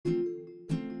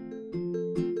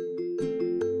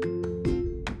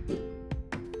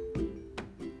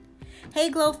Hey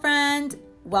Glow friend,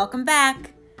 welcome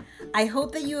back. I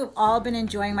hope that you have all been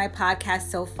enjoying my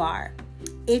podcast so far.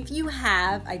 If you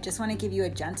have, I just want to give you a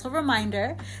gentle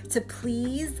reminder to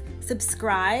please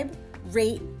subscribe,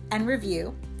 rate, and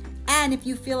review. And if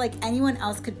you feel like anyone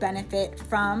else could benefit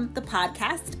from the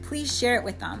podcast, please share it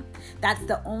with them. That's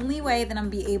the only way that I'm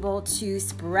be able to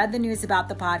spread the news about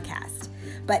the podcast.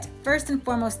 But first and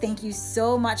foremost, thank you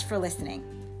so much for listening.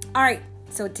 All right,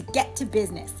 so to get to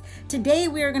business, today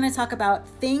we are going to talk about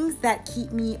things that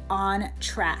keep me on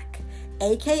track,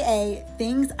 aka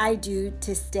things I do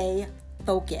to stay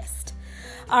focused.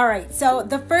 All right, so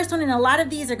the first one, and a lot of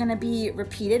these are going to be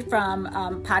repeated from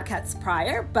podcasts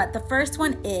prior, but the first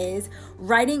one is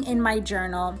writing in my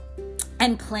journal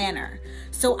and planner.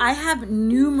 So I have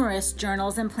numerous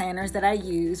journals and planners that I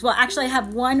use. Well, actually I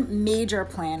have one major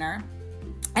planner,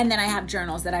 and then I have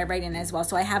journals that I write in as well.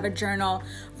 So I have a journal,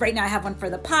 right now I have one for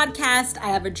the podcast. I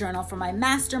have a journal for my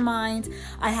mastermind.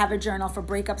 I have a journal for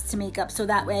breakups to makeup. So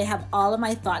that way I have all of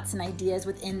my thoughts and ideas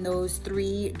within those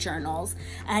 3 journals.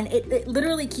 And it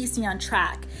literally keeps me on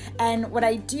track. And what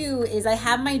I do is I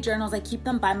have my journals, I keep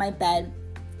them by my bed.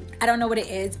 I don't know what it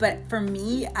is, but for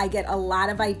me, I get a lot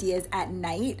of ideas at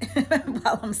night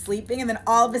while I'm sleeping. And then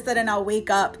all of a sudden I'll wake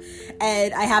up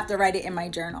and I have to write it in my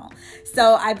journal.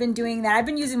 So I've been doing that. I've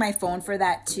been using my phone for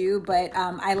that too, but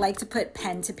I like to put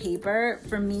pen to paper.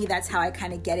 For me, that's how I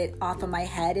kind of get it off of my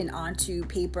head and onto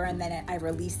paper, and then I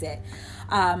release it.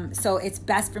 So it's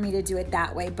best for me to do it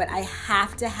that way, but I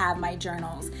have to have my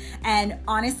journals. And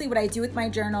honestly, what I do with my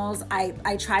journals,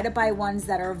 I try to buy ones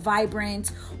that are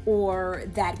vibrant or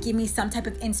that give me some type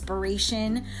of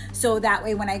inspiration. So that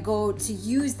way when I go to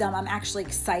use them, I'm actually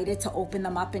excited to open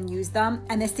them up and use them.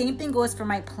 And the same thing goes for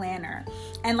my planner.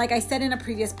 And like I said in a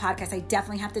previous podcast, I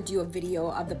definitely have to do a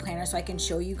video of the planner so I can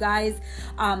show you guys.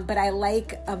 But I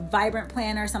like a vibrant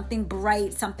planner, something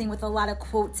bright, something with a lot of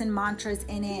quotes and mantras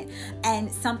in it,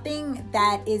 and something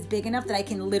that is big enough that I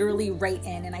can literally write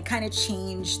in. And I kind of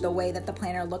change the way that the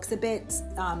planner looks a bit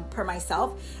per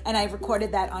myself. And I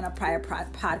recorded that on a prior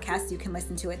podcast. You can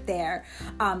listen to it there.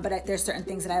 But there's certain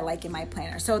things that I like in my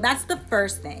planner. So that's the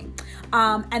first thing.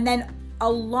 And then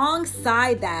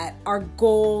alongside that are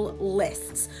goal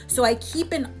lists. So I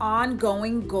keep an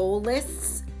ongoing goal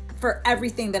list for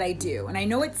everything that I do. And I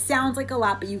know it sounds like a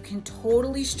lot, but you can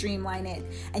totally streamline it,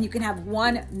 and you can have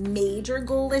one major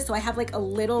goal list. So I have like a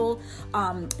little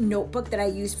notebook that I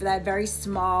use for that, very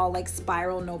small like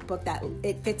spiral notebook that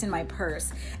it fits in my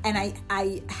purse. And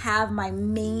I have my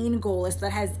main goal list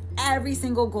that has every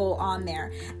single goal on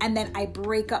there. And then I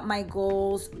break up my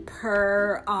goals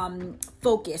per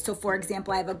focus. So for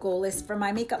example, I have a goal list for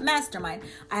my makeup mastermind.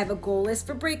 I have a goal list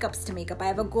for breakups to makeup. I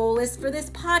have a goal list for this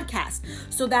podcast.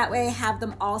 So that way I have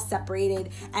them all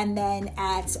separated. And then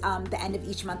at the end of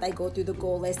each month, I go through the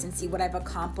goal list and see what I've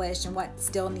accomplished and what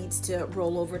still needs to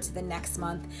roll over to the next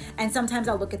month. And sometimes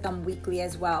I'll look at them weekly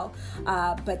as well.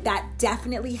 But that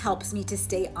definitely helps me to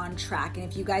stay on track. And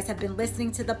if you guys have been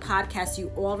listening to the podcast,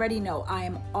 you already know I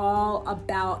am all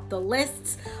about the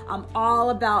lists. I'm all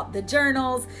about the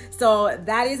journals. So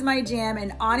that is my jam.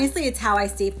 And honestly, it's how I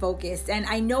stay focused. And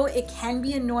I know it can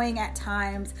be annoying at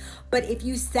times, but if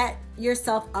you set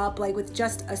yourself up like with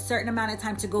just a certain amount of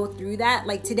time to go through that,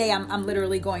 like today I'm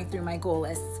literally going through my goal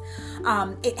lists.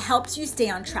 It helps you stay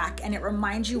on track, and it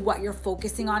reminds you what you're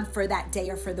focusing on for that day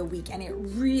or for the week. And it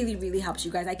really, really helps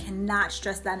you guys. I cannot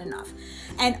stress that enough.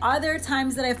 And are there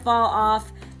times that I fall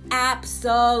off?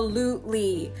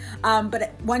 Absolutely.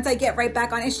 But once I get right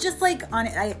back on, it's just like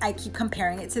I keep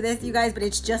comparing it to this, you guys, but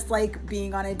it's just like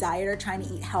being on a diet or trying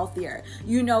to eat healthier.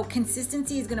 You know,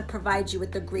 consistency is going to provide you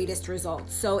with the greatest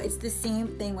results. So it's the same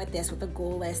thing with this, with a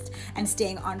goal list and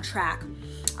staying on track.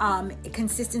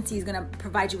 Consistency is going to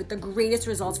provide you with the greatest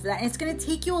results for that. And it's going to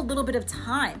take you a little bit of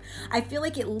time. I feel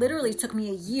like it literally took me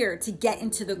a year to get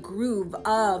into the groove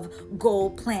of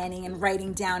goal planning and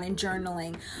writing down and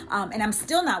journaling. And I'm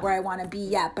still not where I want to be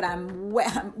yet, but I'm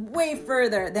way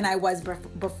further than I was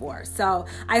before. So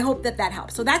I hope that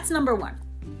helps. So that's number 1.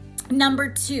 Number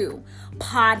 2,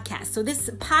 podcast. So this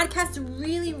podcast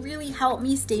really, really helped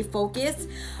me stay focused.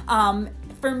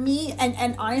 For me,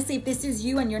 and honestly, if this is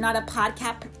you and you're not a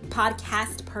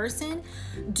podcast person,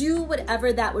 do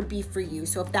whatever that would be for you.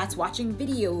 So if that's watching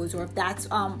videos, or if that's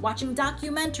watching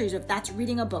documentaries, or if that's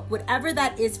reading a book, whatever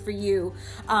that is for you,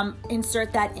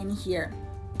 insert that in here.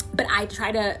 But I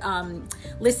try to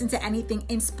listen to anything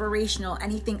inspirational,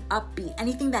 anything upbeat,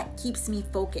 anything that keeps me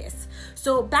focused.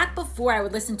 So back before, I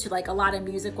would listen to like a lot of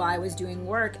music while I was doing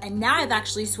work, and now I've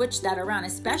actually switched that around,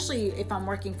 especially if I'm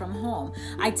working from home.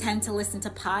 I tend to listen to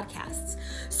podcasts.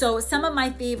 So some of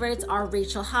my favorites are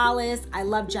Rachel Hollis. I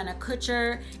love Jenna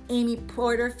Kutcher, Amy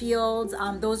Porterfield.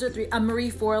 Those are three.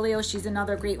 Marie Forleo, she's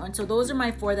another great one. So those are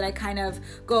my four that I kind of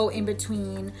go in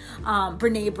between.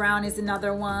 Brene Brown is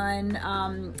another one.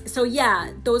 So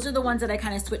yeah, those are the ones that I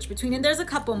kind of switch between, and there's a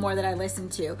couple more that I listen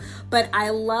to, but I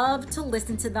love to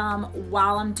listen to them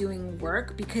while I'm doing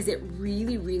work because it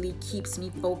really, really keeps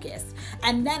me focused.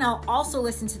 And then I'll also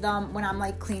listen to them when I'm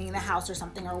like cleaning the house or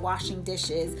something, or washing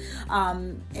dishes.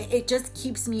 It just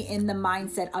keeps me in the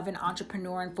mindset of an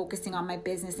entrepreneur and focusing on my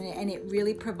business, and it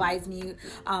really provides me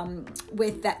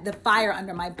with the fire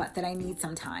under my butt that I need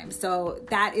sometimes. So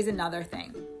that is another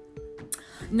thing.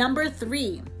 Number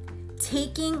 3,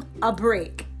 taking a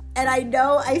break. And I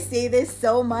know I say this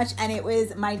so much, and it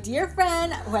was my dear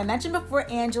friend who I mentioned before,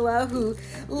 Angela, who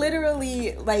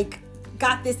literally like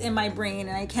got this in my brain,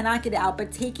 and I cannot get it out.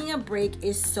 But taking a break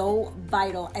is so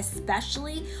vital,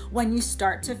 especially when you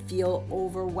start to feel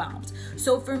overwhelmed.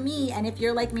 So for me, and if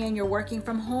you're like me and you're working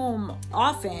from home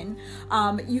often,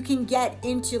 you can get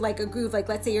into like a groove. Like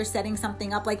let's say you're setting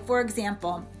something up, like for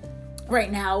example,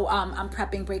 right now, I'm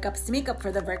prepping Breakups to Makeup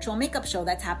for the virtual makeup show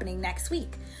that's happening next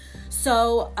week.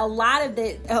 So a lot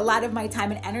of my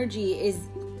time and energy is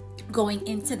going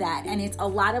into that, and it's a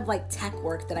lot of like tech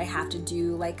work that I have to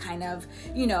do, like kind of,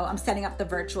 I'm setting up the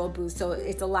virtual booth, so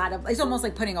it's almost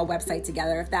like putting a website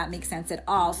together, if that makes sense at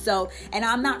all. So, and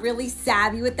I'm not really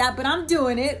savvy with that, but I'm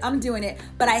doing it,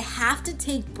 but I have to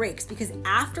take breaks because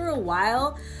after a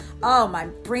while, my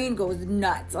brain goes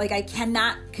nuts. Like I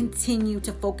cannot continue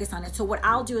to focus on it. So what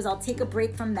I'll do is I'll take a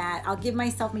break from that. I'll give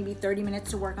myself maybe 30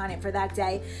 minutes to work on it for that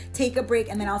day, take a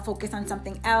break, and then I'll focus on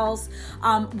something else.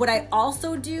 What I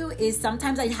also do is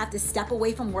sometimes I have to step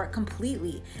away from work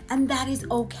completely, and that is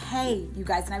okay, you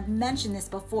guys. And I've mentioned this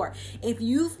before. If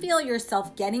you feel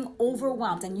yourself getting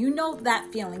overwhelmed, and you know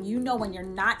that feeling, when you're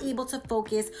not able to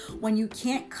focus, when you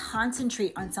can't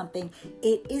concentrate on something,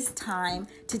 it is time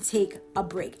to take a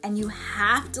break. And you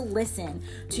have to listen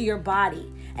to your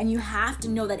body, and you have to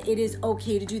know that it is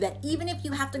okay to do that, even if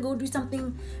you have to go do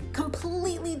something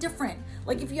completely different.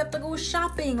 Like if you have to go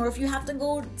shopping, or if you have to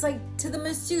go to the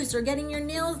masseuse, or getting your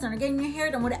nails done, or getting your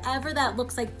hair done, whatever that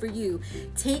looks like for you.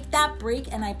 Take that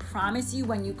break, and I promise you,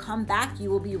 when you come back, you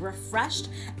will be refreshed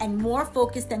and more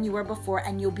focused than you were before,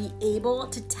 and you'll be able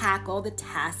to tackle the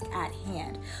task at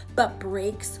hand. But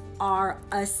breaks are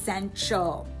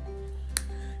essential.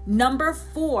 Number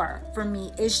 4 for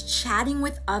me is chatting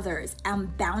with others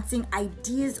and bouncing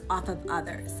ideas off of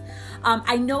others.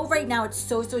 I know right now it's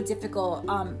so difficult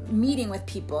meeting with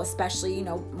people, especially,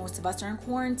 most of us are in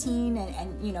quarantine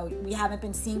and we haven't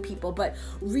been seeing people, but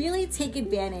really take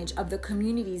advantage of the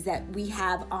communities that we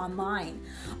have online.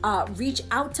 Reach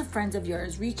out to friends of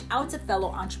yours, reach out to fellow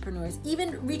entrepreneurs,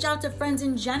 even reach out to friends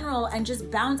in general and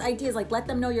just bounce ideas. Like let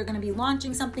them know you're going to be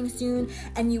launching something soon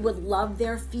and you would love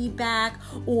their feedback.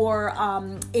 Or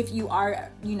if you are,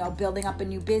 building up a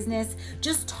new business,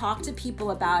 just talk to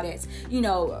people about it.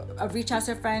 Reach out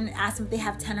to a friend, ask them if they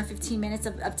have 10 or 15 minutes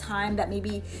of time that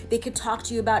maybe they could talk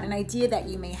to you about an idea that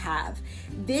you may have.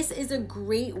 This is a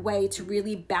great way to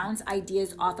really bounce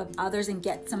ideas off of others and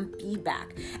get some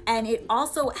feedback. And it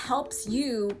also helps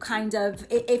you kind of,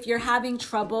 if you're having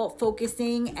trouble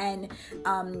focusing and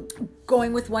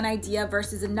going with one idea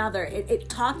versus another,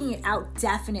 talking it out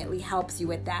definitely helps you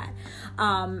with that.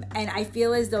 And I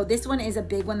feel as though this one is a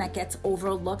big one that gets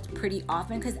overlooked pretty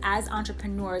often because as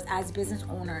entrepreneurs, as business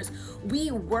owners, we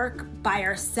work by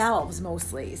ourselves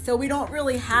mostly. So we don't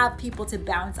really have people to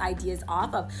bounce ideas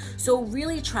off of. So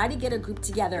really try to get a group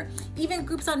together, even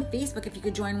groups on Facebook, if you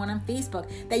could join one on Facebook,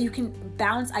 that you can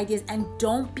bounce ideas, and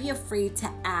don't be afraid to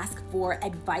ask for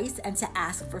advice and to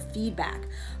ask for feedback.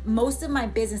 Most of my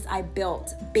business I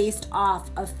built based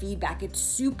off of feedback. It's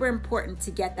super important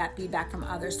to get that feedback from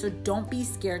others. So don't be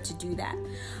scared to do that.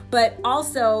 But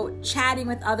also chatting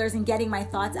with others and getting my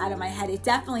thoughts out of my head, it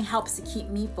definitely helps to keep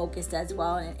me focused as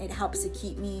well. And it helps to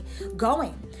keep me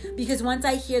going. Because once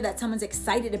I hear that someone's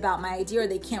excited about my idea, or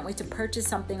they can't wait to purchase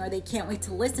something, or they can't wait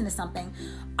to listen to something,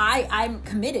 I'm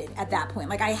committed at that point.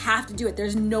 Like I have to do it.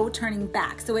 There's no turning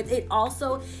back. So it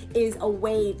also is a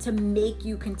way to make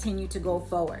you continue to go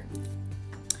forward.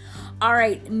 All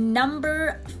right,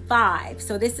 number 5.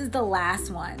 So this is the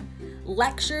last one.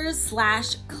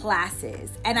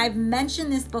 Lectures/classes. And I've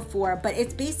mentioned this before, but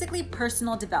it's basically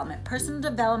personal development,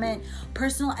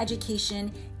 personal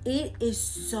education It is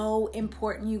so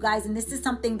important, you guys. And this is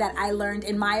something that I learned,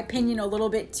 in my opinion, a little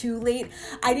bit too late.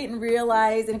 I didn't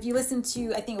realize, and if you listen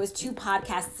to, I think it was 2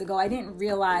 podcasts ago, I didn't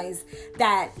realize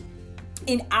that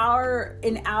in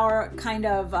our kind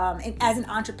of as an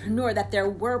entrepreneur, that there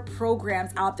were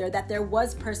programs out there, that there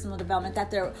was personal development,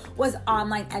 that there was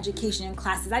online education and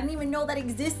classes. I didn't even know that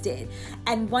existed.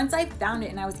 And once I found it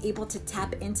and I was able to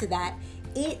tap into that,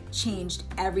 it changed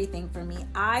everything for me.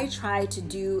 I try to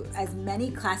do as many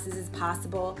classes as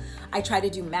possible. I try to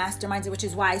do masterminds, which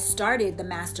is why I started the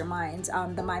mastermind,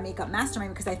 the My Makeup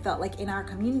Mastermind, because I felt like in our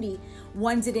community,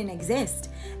 one didn't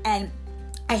exist. And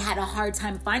I had a hard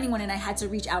time finding one, and I had to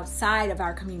reach outside of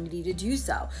our community to do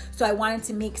so. So I wanted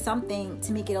to make something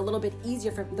to make it a little bit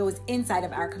easier for those inside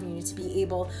of our community to be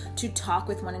able to talk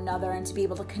with one another and to be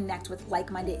able to connect with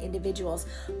like-minded individuals.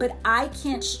 But I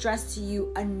can't stress to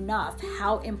you enough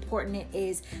how important it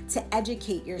is to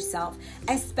educate yourself,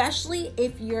 especially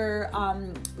if you're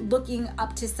looking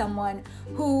up to someone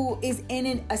who is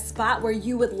in a spot where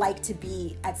you would like to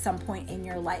be at some point in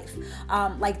your life.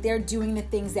 Like they're doing the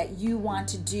things that you want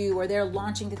to do, or they're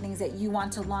launching the things that you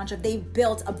want to launch, or they've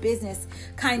built a business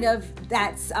kind of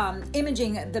that's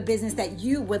imaging the business that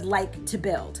you would like to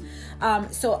build.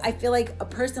 So I feel like a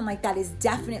person like that is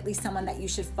definitely someone that you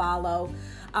should follow.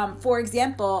 For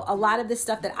example, a lot of the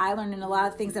stuff that I learned and a lot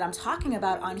of things that I'm talking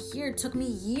about on here took me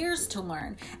years to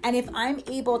learn. And if I'm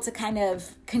able to kind of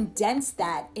condense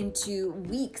that into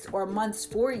weeks or months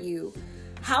for you,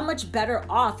 how much better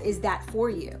off is that for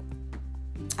you?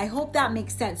 I hope that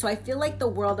makes sense. So I feel like the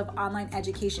world of online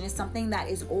education is something that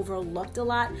is overlooked a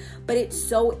lot, but it's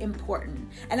so important.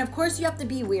 And of course you have to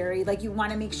be wary. Like you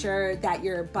want to make sure that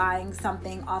you're buying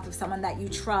something off of someone that you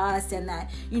trust and that,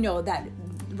 you know, that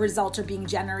results are being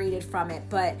generated from it.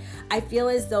 But I feel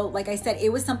as though, like I said, it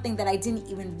was something that I didn't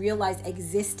even realize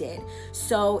existed.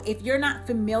 So if you're not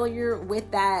familiar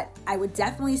with that, I would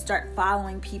definitely start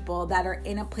following people that are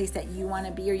in a place that you want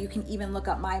to be, or you can even look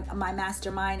up my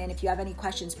mastermind. And if you have any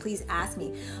questions, please ask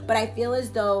me. But I feel as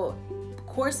though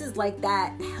courses like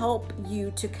that help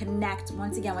you to connect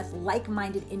once again with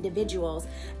like-minded individuals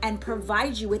and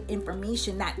provide you with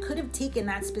information that could have taken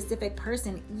that specific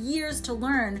person years to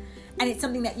learn, and it's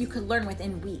something that you could learn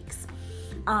within weeks.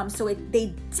 So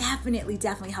they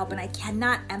definitely help, and I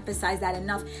cannot emphasize that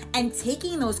enough. And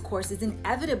taking those courses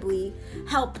inevitably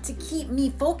help to keep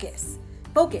me focused.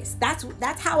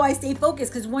 That's how I stay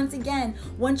focused, because once again,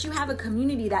 once you have a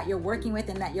community that you're working with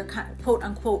and that you're quote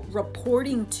unquote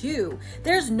reporting to,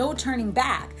 there's no turning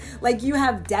back. Like you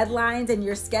have deadlines and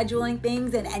you're scheduling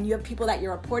things, and you have people that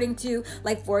you're reporting to.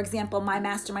 Like for example, my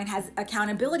mastermind has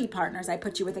accountability partners. I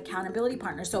put you with accountability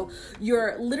partners. So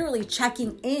you're literally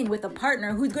checking in with a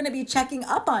partner who's going to be checking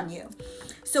up on you.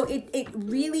 So it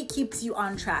really keeps you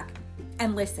on track.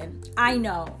 And listen, I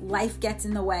know life gets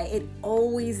in the way. It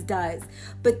always does.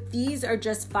 But these are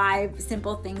just 5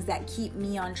 simple things that keep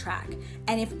me on track.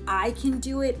 And if I can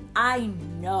do it, I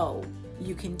know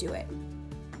you can do it.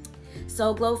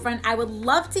 So Glow Friend, I would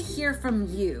love to hear from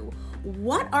you.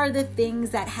 What are the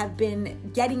things that have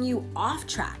been getting you off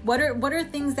track? What are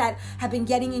things that have been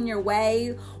getting in your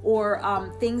way,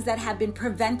 or things that have been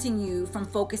preventing you from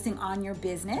focusing on your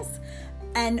business?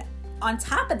 And on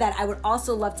top of that, I would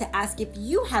also love to ask if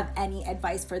you have any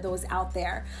advice for those out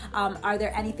there. Are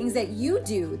there any things that you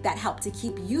do that help to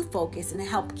keep you focused and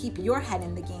help keep your head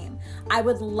in the game? I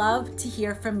would love to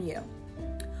hear from you.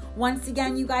 Once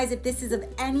again, you guys, if this is of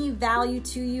any value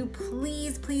to you,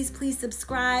 please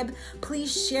subscribe.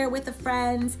 Please share with a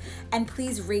friend, and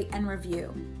please rate and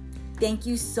review. Thank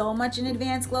you so much in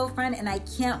advance, Glow Friend, and I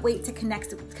can't wait to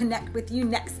connect with you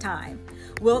next time.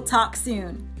 We'll talk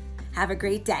soon. Have a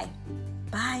great day.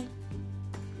 Bye.